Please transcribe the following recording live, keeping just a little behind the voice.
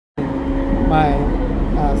my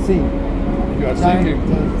thing. You are singing.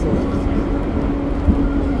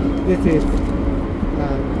 This is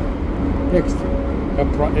text. A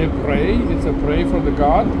pray? It's a pray for the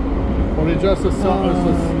God? Or it's just a song?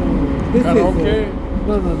 This karaoke?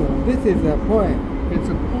 No. This is a poem. It's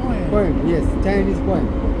a poem. Poem, yes, Chinese poem.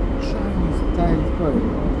 Chinese poem.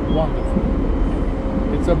 Wonderful.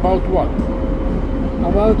 It's about what?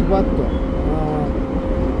 About what?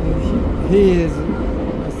 He is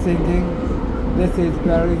thinking this is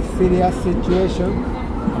very serious situation,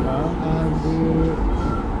 and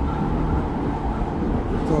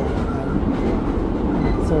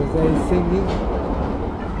so they singing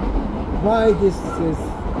why this is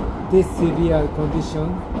this severe condition,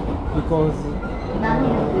 because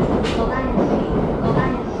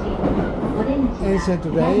ancient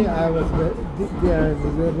day I was there is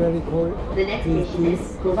very cold. The next station is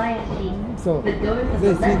Kobayashi. So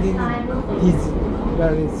they singing his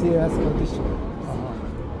very serious condition.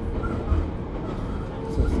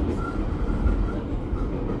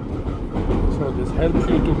 So this helps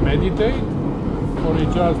you to meditate, or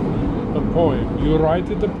it's just a poem? You write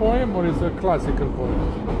it a poem, or it's a classical poem?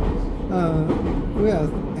 Well,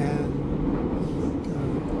 and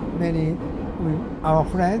many our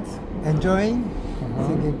friends enjoying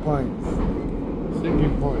singing poems.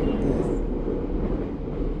 Singing poems. Yes.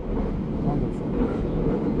 Wonderful.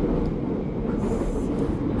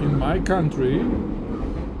 In my country,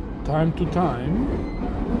 time to time,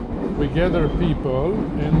 we gather people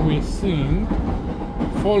and we sing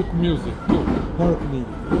folk music too. Folk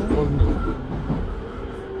music. Folk music.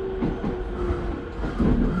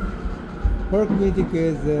 Folk music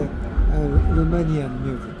is Romanian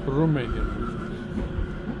music. Romanian music.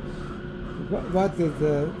 What is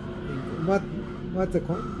what's the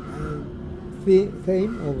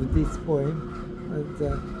theme of this poem?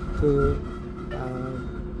 To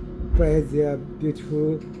praise their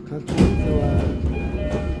beautiful country.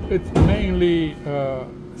 It's mainly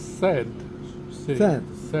sad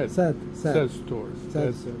stories.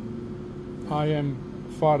 I am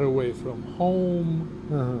far away from home.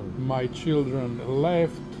 My children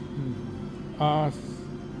left us,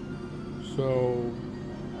 so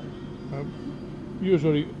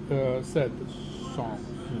usually sad songs.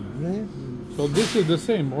 So this is the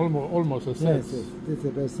same, almost a sad. Yes, this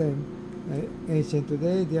is the same. Ancient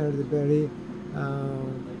today, they are the very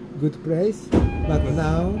good place, but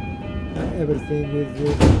now everything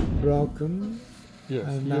is broken. Yes,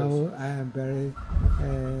 and now I am very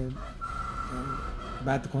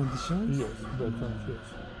bad conditions. Yes, bad conditions.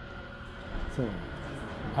 So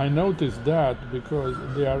I noticed that because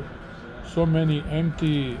there are so many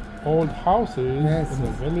empty old houses in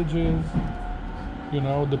the villages. You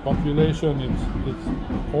know, the population it's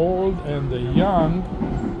old, and the young,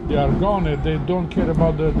 they are gone and they don't care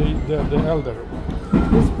about the elder.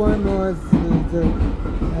 This poem was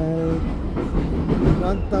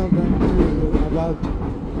 1,000 about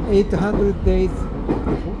 800 days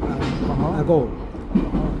ago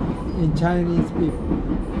in Chinese people.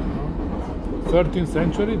 13th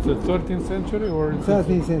century? It's the 13th century or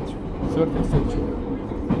 13th century. 13th century.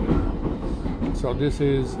 So this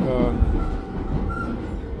is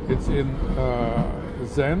it's in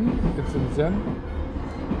Zen. It's in Zen.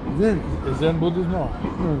 Zen. Zen Buddhism? No.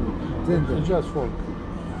 Zen. It's just folk.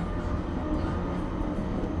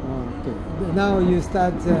 Okay. Now you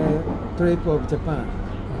start trip of Japan.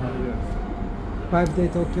 Yes. 5-day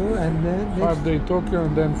Tokyo and then 5-day Tokyo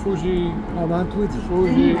and then Fuji. Mount Fuji.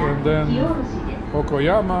 Fuji and then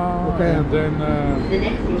Okoyama. And then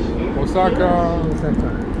Osaka.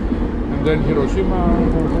 And then Hiroshima.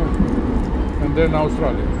 And then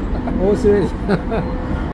Australia. Australia.